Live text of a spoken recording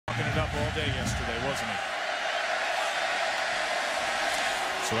all day yesterday, wasn't he?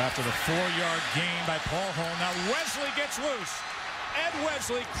 So after the 4-yard gain by Paul Holm, now Wesley gets loose. Ed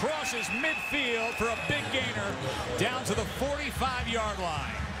Wesley crosses midfield for a big gainer down to the 45-yard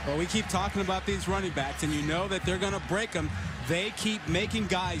line. Well, we keep talking about these running backs, and you know that they're going to break them. They keep making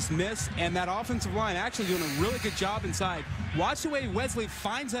guys miss, and that offensive line actually doing a really good job inside. Watch the way Wesley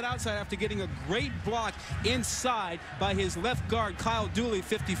finds that outside after getting a great block inside by his left guard, Kyle Dooley,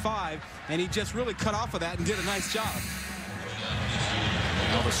 55, and he just really cut off of that and did a nice job.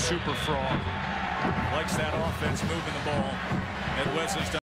 Now the super frog likes that offense moving the ball. Ed Wesley's done